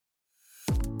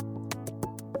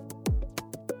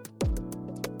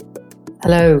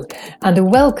Hello,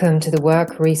 and welcome to the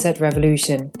Work Reset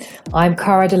Revolution. I'm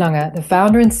Cara de Lange, the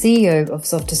founder and CEO of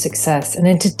Softer Success, and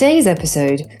in today's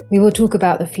episode, we will talk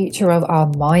about the future of our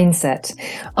mindset.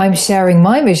 I'm sharing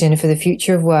my vision for the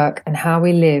future of work and how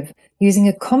we live using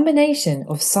a combination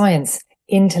of science,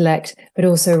 intellect, but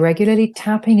also regularly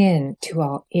tapping in to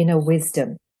our inner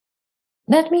wisdom.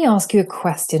 Let me ask you a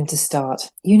question to start.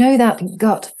 You know that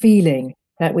gut feeling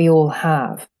that we all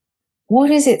have? What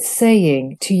is it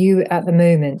saying to you at the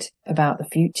moment about the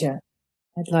future?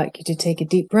 I'd like you to take a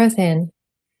deep breath in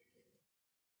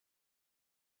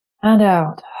and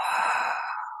out.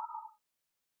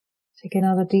 Take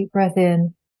another deep breath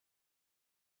in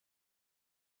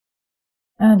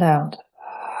and out.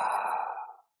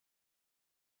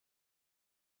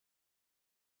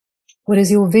 What is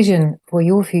your vision for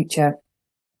your future?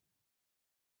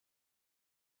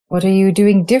 What are you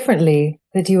doing differently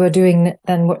than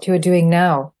what you are doing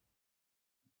now?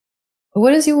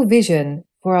 What is your vision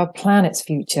for our planet's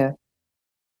future?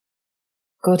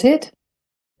 Got it?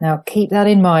 Now keep that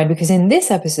in mind, because in this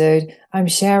episode, I'm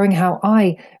sharing how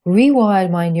I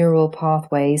rewired my neural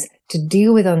pathways to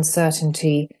deal with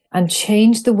uncertainty and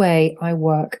change the way I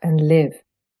work and live.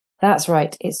 That's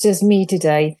right, it's just me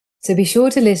today, so be sure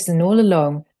to listen all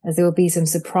along as there will be some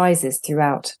surprises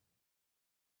throughout.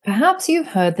 Perhaps you've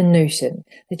heard the notion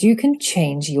that you can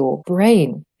change your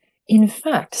brain. In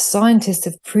fact, scientists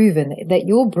have proven that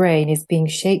your brain is being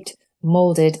shaped,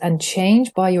 molded, and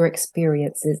changed by your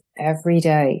experiences every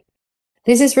day.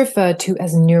 This is referred to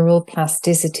as neural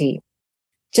plasticity.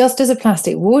 Just as a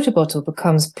plastic water bottle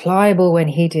becomes pliable when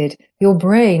heated, your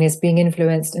brain is being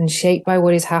influenced and shaped by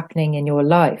what is happening in your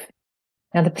life.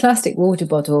 Now, the plastic water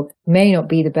bottle may not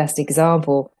be the best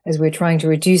example as we're trying to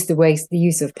reduce the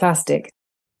use of plastic.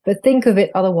 But think of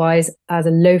it otherwise as a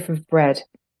loaf of bread,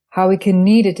 how we can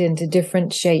knead it into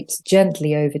different shapes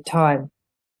gently over time.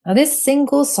 Now, this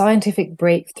single scientific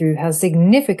breakthrough has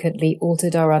significantly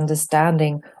altered our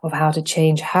understanding of how to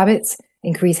change habits,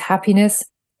 increase happiness,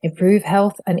 improve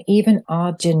health, and even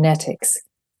our genetics.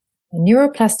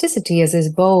 Neuroplasticity has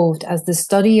evolved as the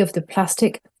study of the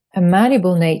plastic and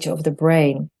malleable nature of the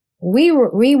brain.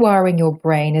 Rewiring your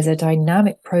brain is a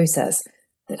dynamic process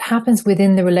that happens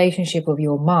within the relationship of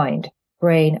your mind,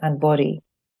 brain, and body.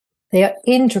 They are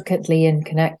intricately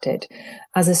interconnected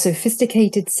as a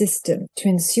sophisticated system to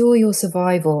ensure your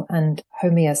survival and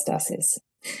homeostasis.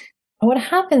 And what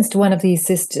happens to one of these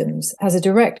systems has a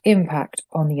direct impact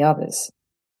on the others.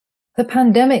 The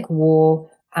pandemic, war,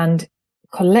 and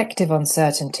collective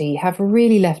uncertainty have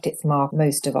really left its mark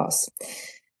most of us.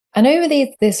 And over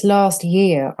this last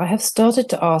year, I have started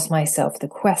to ask myself the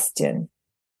question,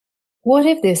 what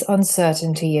if this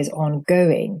uncertainty is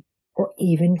ongoing or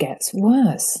even gets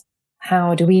worse?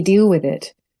 How do we deal with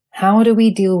it? How do we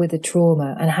deal with the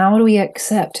trauma? And how do we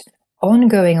accept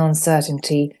ongoing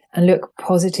uncertainty and look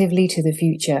positively to the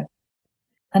future?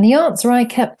 And the answer I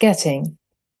kept getting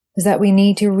was that we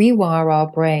need to rewire our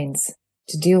brains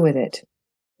to deal with it.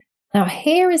 Now,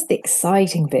 here is the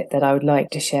exciting bit that I would like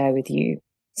to share with you.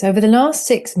 So over the last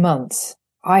 6 months,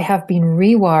 I have been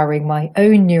rewiring my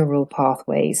own neural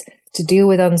pathways to deal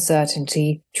with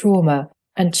uncertainty, trauma,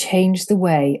 and change the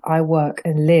way I work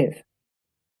and live.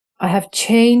 I have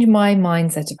changed my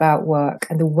mindset about work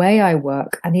and the way I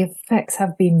work, and the effects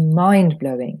have been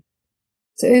mind-blowing.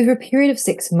 So over a period of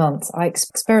 6 months, I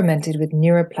experimented with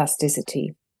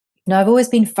neuroplasticity. Now, I've always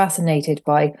been fascinated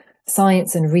by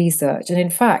science and research, and in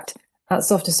fact, at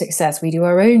Softer Success, we do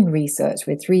our own research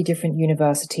with 3 different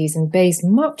universities and base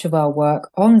much of our work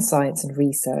on science and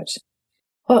research.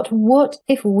 But what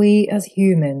if we as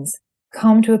humans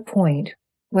come to a point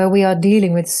where we are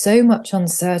dealing with so much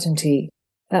uncertainty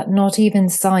that not even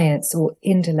science or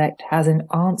intellect has an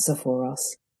answer for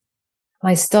us?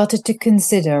 I started to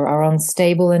consider our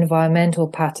unstable environmental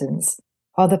patterns,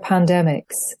 other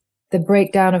pandemics, the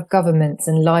breakdown of governments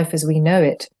and life as we know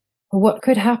it, or what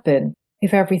could happen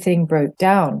if everything broke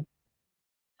down.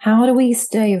 How do we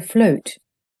stay afloat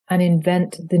and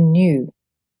invent the new?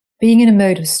 Being in a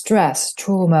mode of stress,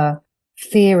 trauma,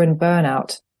 fear, and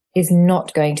burnout is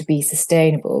not going to be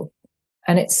sustainable,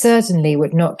 and it certainly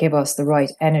would not give us the right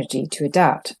energy to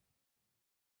adapt.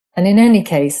 And in any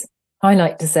case, I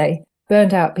like to say,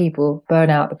 burnt out people burn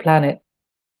out the planet.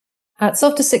 At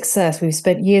Softer Success, we've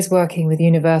spent years working with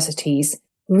universities,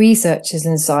 researchers,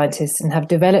 and scientists, and have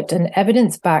developed an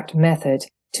evidence-backed method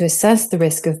to assess the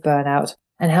risk of burnout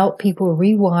and help people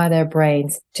rewire their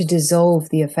brains to dissolve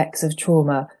the effects of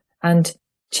trauma and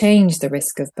change the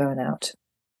risk of burnout.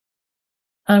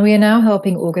 And we are now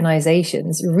helping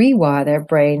organizations rewire their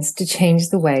brains to change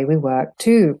the way we work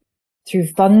too, through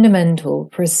fundamental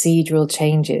procedural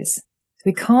changes.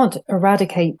 We can't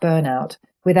eradicate burnout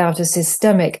without a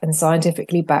systemic and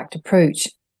scientifically backed approach,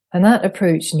 and that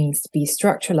approach needs to be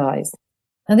structuralized.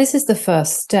 And this is the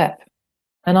first step,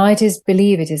 and I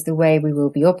believe it is the way we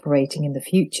will be operating in the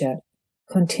future,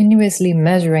 continuously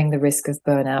measuring the risk of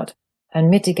burnout and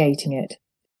mitigating it.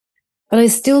 But I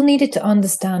still needed to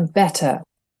understand better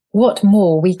what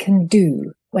more we can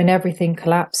do when everything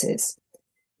collapses.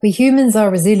 We humans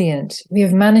are resilient. We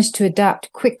have managed to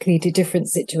adapt quickly to different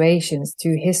situations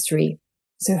through history.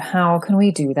 So how can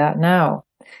we do that now?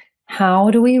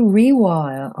 How do we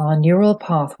rewire our neural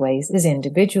pathways as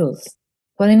individuals?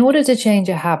 Well, in order to change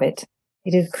a habit,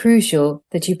 it is crucial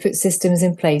that you put systems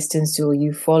in place to ensure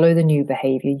you follow the new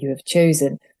behavior you have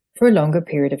chosen for a longer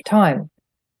period of time.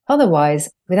 Otherwise,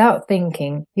 without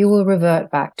thinking, you will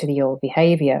revert back to the old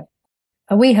behavior.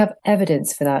 And we have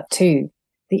evidence for that too.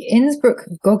 The Innsbruck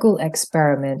Goggle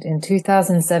experiment in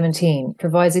 2017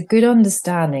 provides a good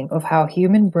understanding of how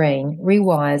human brain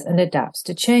rewires and adapts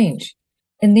to change.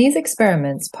 In these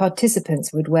experiments,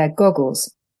 participants would wear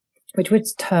goggles, which would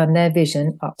turn their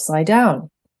vision upside down.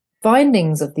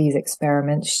 Findings of these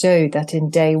experiments showed that in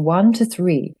day 1 to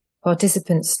 3,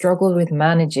 participants struggled with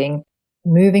managing,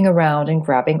 moving around and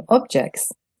grabbing objects.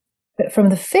 But from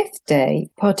the 5th day,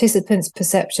 participants'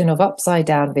 perception of upside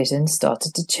down vision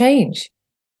started to change.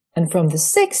 And from the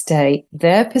 6th day,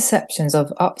 their perceptions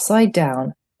of upside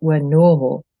down were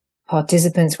normal.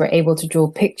 Participants were able to draw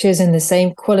pictures in the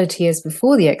same quality as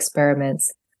before the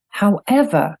experiments.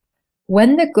 However,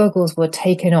 when the goggles were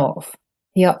taken off,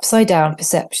 the upside down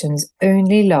perceptions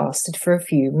only lasted for a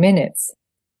few minutes.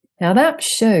 Now that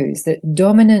shows that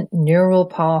dominant neural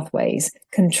pathways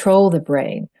control the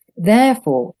brain.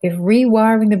 Therefore, if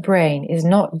rewiring the brain is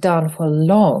not done for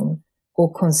long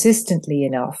or consistently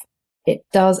enough, it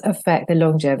does affect the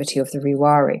longevity of the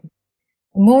rewiring.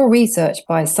 More research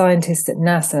by scientists at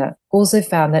NASA also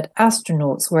found that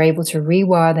astronauts were able to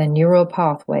rewire their neural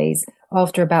pathways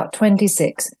after about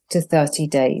 26 to 30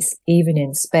 days, even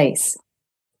in space.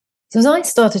 So as I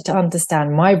started to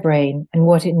understand my brain and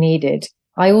what it needed,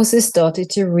 I also started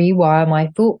to rewire my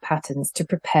thought patterns to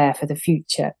prepare for the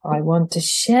future. I want to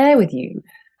share with you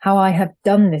how I have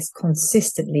done this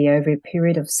consistently over a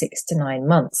period of 6 to 9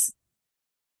 months.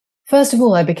 First of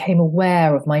all, I became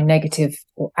aware of my negative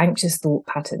or anxious thought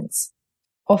patterns,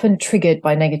 often triggered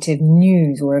by negative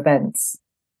news or events.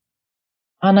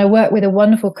 And I worked with a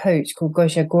wonderful coach called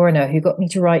Gosha Gorna who got me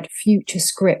to write future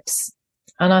scripts.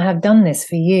 And I have done this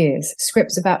for years,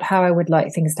 scripts about how I would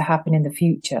like things to happen in the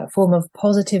future, a form of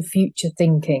positive future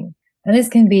thinking. And this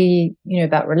can be,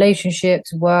 about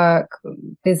relationships, work,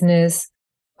 business.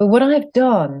 But what I've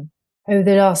done over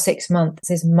the last 6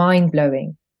 months is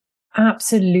mind-blowing,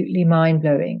 absolutely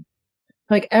mind-blowing.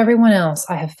 Like everyone else,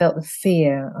 I have felt the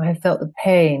fear, I have felt the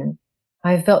pain,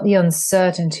 I have felt the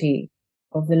uncertainty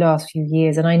of the last few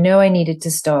years, and I know I needed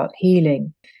to start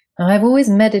healing. Now, I've always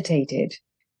meditated,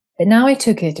 but now I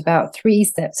took it about 3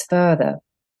 steps further.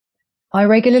 I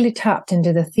regularly tapped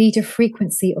into the theta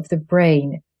frequency of the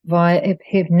brain via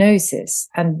hypnosis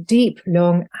and deep,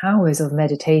 long hours of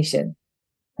meditation.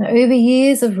 Now, over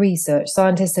years of research,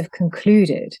 scientists have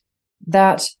concluded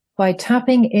that by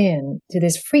tapping in to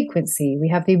this frequency, we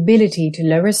have the ability to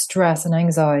lower stress and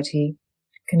anxiety,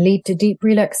 can lead to deep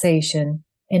relaxation,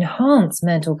 enhance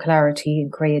mental clarity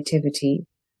and creativity,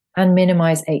 and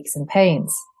minimize aches and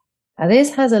pains. Now,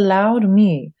 this has allowed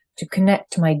me to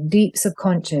connect to my deep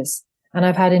subconscious, and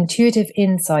I've had intuitive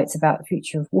insights about the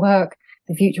future of work,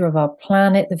 the future of our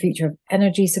planet, the future of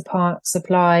energy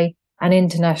supply, and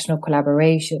international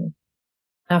collaboration.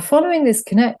 Now, following this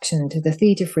connection to the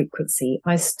theta frequency,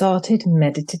 I started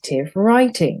meditative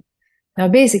writing. Now,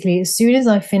 basically, as soon as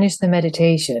I finished the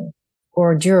meditation,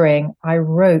 or during, I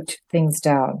wrote things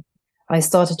down. I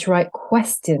started to write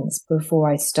questions before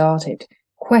I started,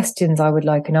 questions I would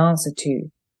like an answer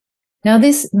to. Now,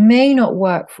 this may not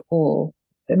work for all,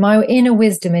 but my inner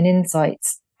wisdom and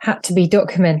insights had to be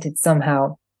documented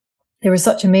somehow. There are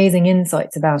such amazing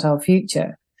insights about our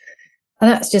future. And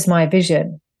that's just my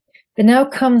vision. But now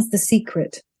comes the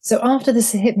secret. So after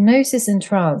this hypnosis and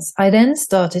trance, I then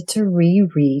started to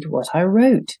reread what I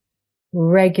wrote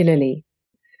regularly.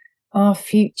 Our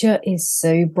future is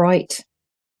so bright.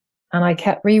 And I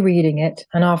kept rereading it,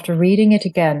 and after reading it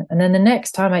again, and then the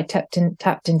next time I tapped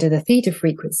into the theta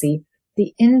frequency,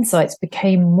 the insights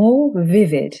became more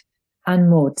vivid and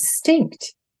more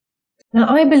distinct. Now,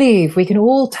 I believe we can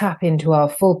all tap into our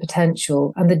full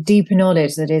potential and the deeper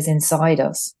knowledge that is inside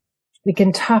us. We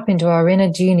can tap into our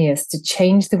inner genius to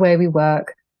change the way we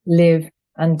work, live,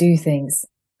 and do things.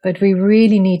 But we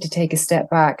really need to take a step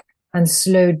back and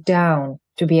slow down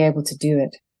to be able to do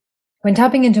it. When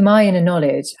tapping into my inner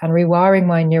knowledge and rewiring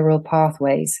my neural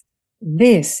pathways,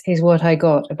 this is what I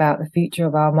got about the future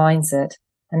of our mindset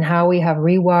and how we have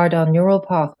rewired our neural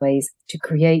pathways to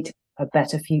create a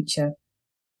better future.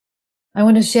 I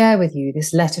want to share with you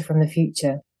this letter from the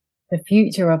future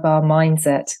of our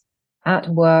mindset, at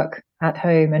work, at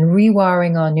home, and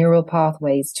rewiring our neural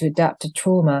pathways to adapt to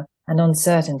trauma and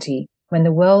uncertainty when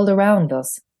the world around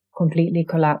us completely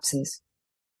collapses.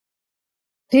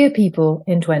 Dear people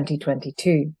in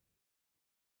 2022.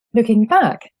 Looking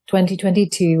back,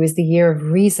 2022 was the year of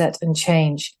reset and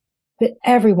change, but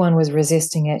everyone was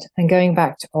resisting it and going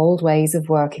back to old ways of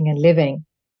working and living,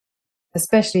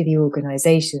 especially the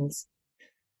organizations.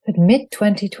 But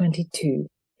mid-2022,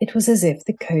 it was as if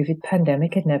the COVID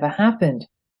pandemic had never happened.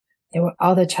 There were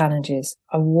other challenges,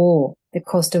 a war, the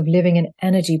cost of living and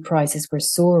energy prices were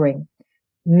soaring.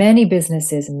 Many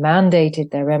businesses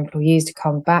mandated their employees to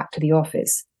come back to the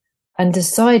office and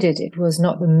decided it was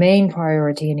not the main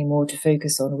priority anymore to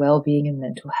focus on well-being and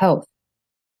mental health.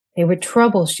 They were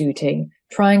troubleshooting,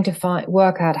 trying to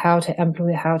work out how to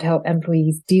help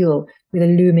employees deal with a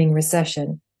looming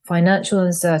recession, financial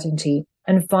uncertainty,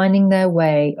 and finding their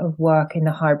way of work in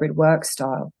the hybrid work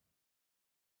style.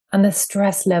 And the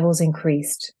stress levels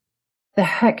increased. The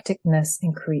hecticness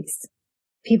increased.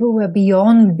 People were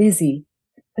beyond busy,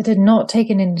 but had not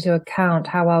taken into account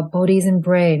how our bodies and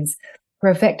brains were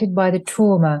affected by the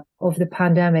trauma of the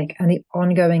pandemic and the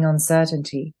ongoing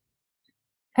uncertainty.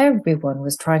 Everyone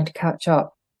was trying to catch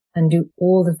up and do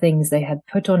all the things they had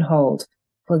put on hold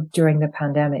during the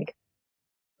pandemic.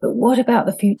 But what about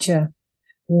the future?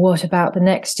 What about the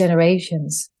next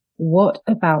generations? What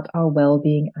about our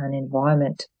well-being and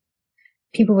environment?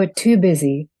 People were too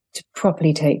busy to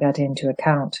properly take that into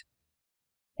account.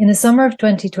 In the summer of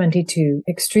 2022,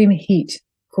 extreme heat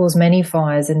caused many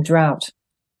fires and drought.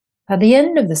 At the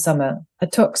end of the summer, a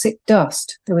toxic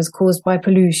dust that was caused by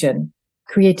pollution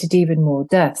created even more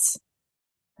deaths.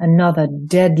 Another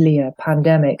deadlier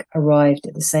pandemic arrived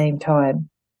at the same time.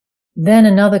 Then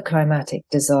another climatic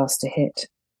disaster hit.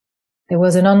 There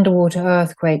was an underwater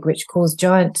earthquake which caused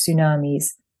giant tsunamis.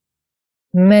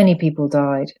 Many people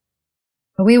died.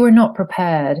 We were not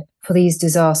prepared for these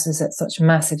disasters at such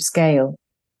massive scale,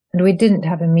 and we didn't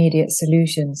have immediate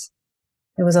solutions.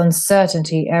 There was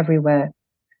uncertainty everywhere.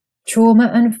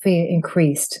 Trauma and fear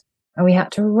increased, and we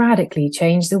had to radically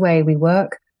change the way we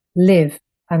work, live,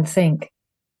 and think.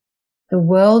 The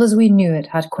world as we knew it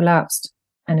had collapsed,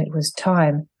 and it was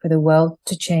time for the world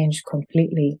to change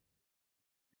completely.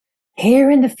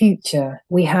 Here in the future,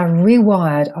 we have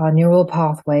rewired our neural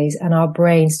pathways and our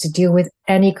brains to deal with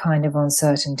any kind of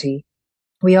uncertainty.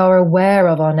 We are aware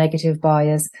of our negative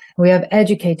bias. We have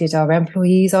educated our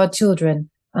employees, our children,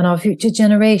 and our future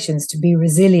generations to be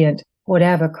resilient,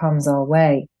 whatever comes our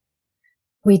way.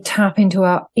 We tap into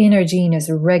our inner genius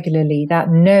regularly, that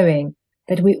knowing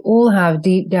that we all have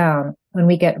deep down when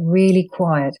we get really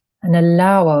quiet and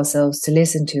allow ourselves to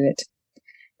listen to it.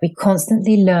 We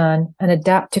constantly learn and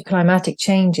adapt to climatic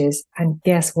changes, and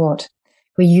guess what?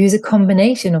 We use a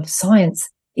combination of science,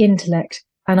 intellect,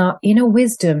 and our inner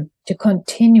wisdom to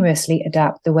continuously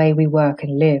adapt the way we work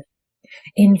and live.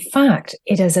 In fact,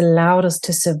 it has allowed us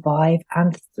to survive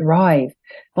and thrive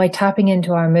by tapping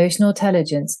into our emotional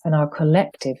intelligence and our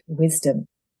collective wisdom.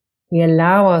 We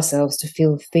allow ourselves to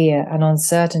feel fear and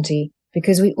uncertainty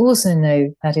because we also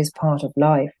know that is part of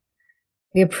life.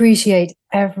 We appreciate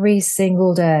every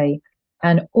single day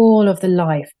and all of the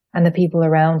life and the people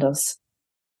around us.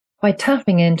 By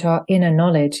tapping into our inner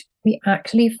knowledge, we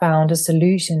actually found a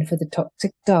solution for the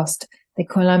toxic dust, the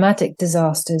climatic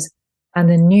disasters, and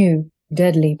the new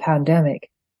deadly pandemic.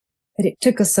 But it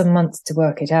took us some months to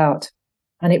work it out,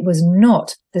 and it was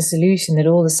not the solution that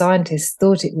all the scientists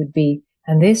thought it would be,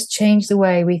 and this changed the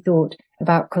way we thought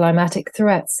about climatic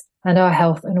threats and our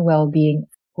health and well-being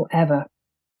forever.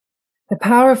 The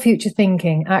power of future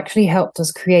thinking actually helped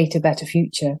us create a better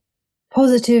future.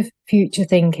 Positive future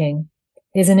thinking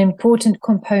is an important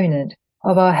component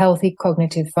of our healthy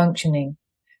cognitive functioning.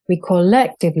 We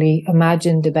collectively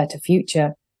imagined a better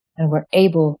future and were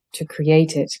able to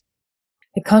create it.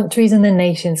 The countries and the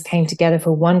nations came together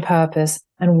for one purpose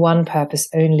and one purpose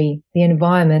only: the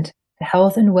environment, the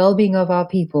health and well-being of our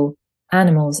people,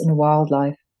 animals and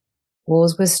wildlife.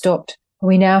 Wars were stopped, and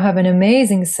we now have an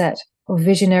amazing set of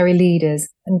visionary leaders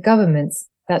and governments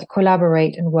that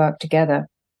collaborate and work together.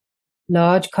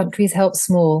 Large countries help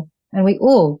small, and we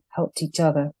all helped each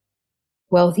other.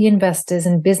 Wealthy investors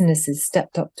and businesses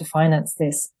stepped up to finance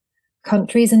this.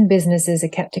 Countries and businesses are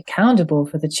kept accountable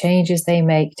for the changes they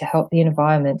make to help the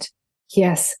environment.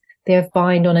 Yes, they are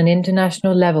fined on an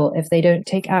international level if they don't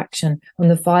take action on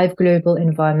the 5 global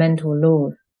environmental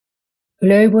laws.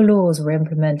 Global laws were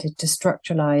implemented to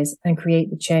structuralize and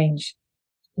create the change.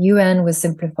 UN was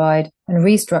simplified and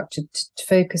restructured to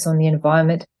focus on the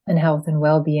environment and health and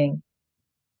well-being.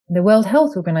 The World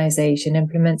Health Organization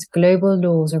implements global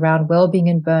laws around well-being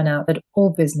and burnout that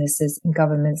all businesses and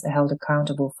governments are held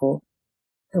accountable for.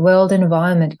 The World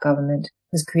Environment Government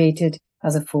was created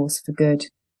as a force for good.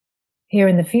 Here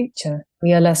in the future,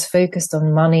 we are less focused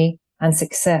on money and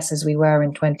success as we were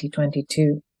in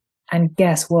 2022. And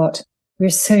guess what? We're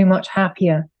so much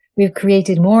happier. We've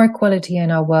created more equality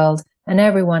in our world, and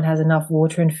everyone has enough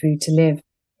water and food to live.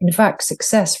 In fact,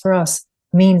 success for us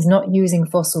means not using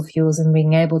fossil fuels and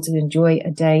being able to enjoy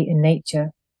a day in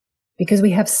nature, because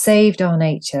we have saved our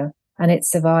nature and its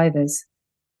survivors.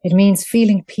 It means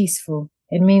feeling peaceful.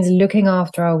 It means looking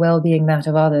after our well-being, that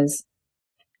of others.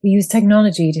 We use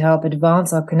technology to help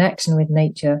advance our connection with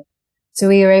nature, so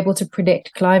we are able to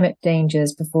predict climate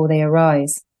dangers before they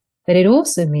arise. But it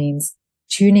also means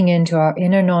tuning into our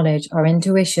inner knowledge, our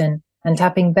intuition, and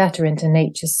tapping better into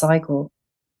nature's cycle.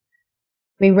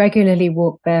 We regularly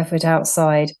walk barefoot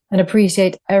outside and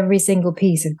appreciate every single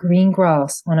piece of green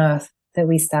grass on earth that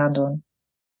we stand on.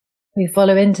 We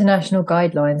follow international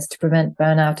guidelines to prevent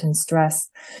burnout and stress.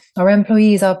 Our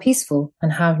employees are peaceful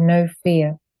and have no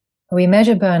fear. We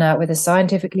measure burnout with a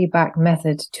scientifically backed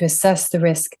method to assess the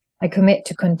risk and commit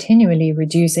to continually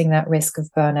reducing that risk of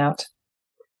burnout.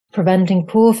 Preventing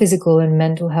poor physical and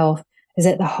mental health is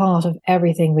at the heart of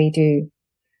everything we do.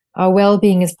 Our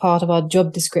well-being is part of our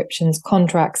job descriptions,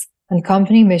 contracts, and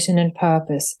company mission and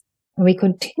purpose, and we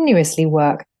continuously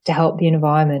work to help the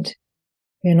environment.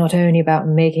 We are not only about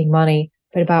making money,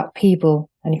 but about people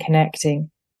and connecting.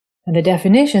 And the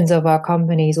definitions of our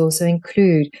companies also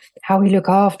include how we look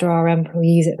after our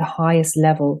employees at the highest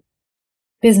level.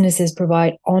 Businesses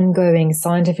provide ongoing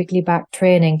scientifically backed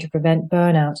training to prevent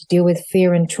burnout, deal with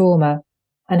fear and trauma,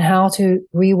 and how to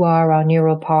rewire our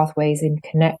neural pathways and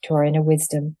connect to our inner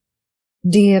wisdom.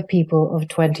 Dear people of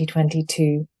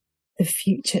 2022, the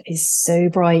future is so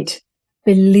bright.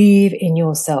 Believe in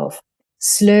yourself.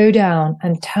 Slow down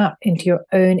and tap into your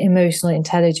own emotional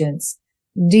intelligence.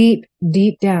 Deep,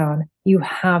 deep down, you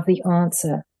have the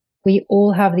answer. We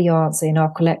all have the answer in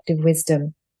our collective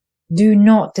wisdom. Do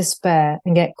not despair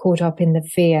and get caught up in the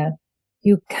fear.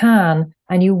 You can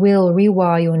and you will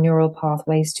rewire your neural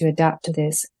pathways to adapt to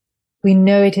this. We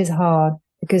know it is hard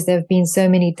because there have been so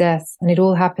many deaths and it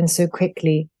all happens so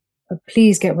quickly. But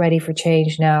please get ready for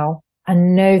change now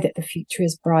and know that the future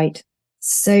is bright.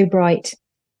 So bright.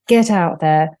 Get out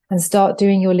there and start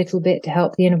doing your little bit to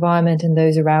help the environment and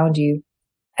those around you.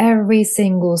 Every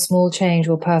single small change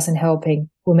or person helping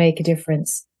will make a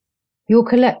difference. Your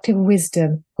collective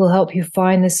wisdom will help you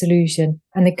find the solution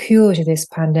and the cure to this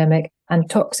pandemic and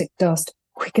toxic dust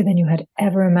quicker than you had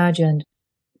ever imagined.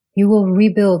 You will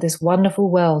rebuild this wonderful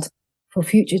world for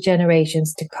future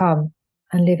generations to come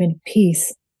and live in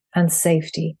peace and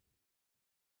safety.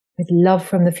 With love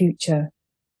from the future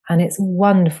and its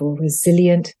wonderful,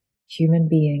 resilient human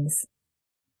beings.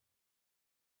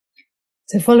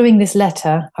 So following this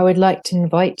letter, I would like to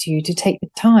invite you to take the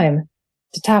time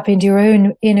to tap into your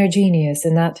own inner genius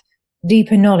and that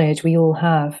deeper knowledge we all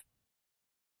have.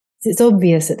 It's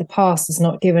obvious that the past has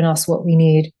not given us what we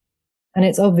need, and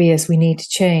it's obvious we need to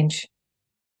change.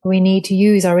 We need to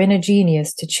use our inner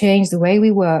genius to change the way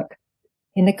we work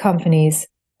in the companies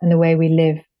and the way we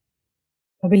live.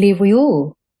 I believe we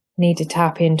all need to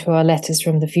tap into our letters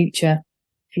from the future.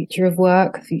 Future of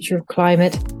work, future of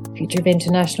climate, future of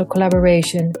international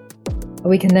collaboration. And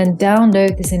we can then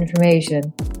download this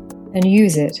information and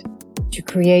use it to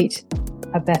create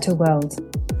a better world.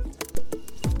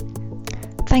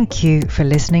 Thank you for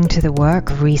listening to the Work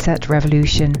Reset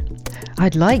Revolution.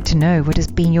 I'd like to know what has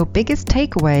been your biggest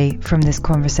takeaway from this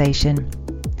conversation.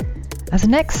 As a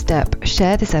next step,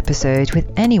 share this episode with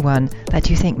anyone that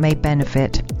you think may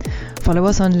benefit. Follow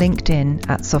us on LinkedIn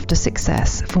at Softer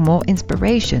Success for more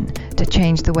inspiration to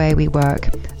change the way we work,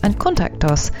 and contact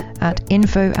us at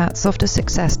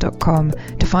info@softersuccess.com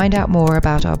to find out more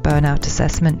about our burnout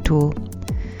assessment tool.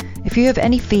 If you have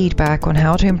any feedback on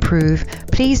how to improve,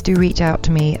 please do reach out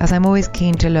to me, as I'm always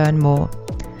keen to learn more.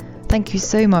 Thank you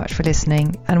so much for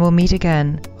listening, and we'll meet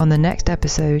again on the next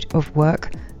episode of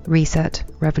Work Reset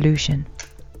Revolution.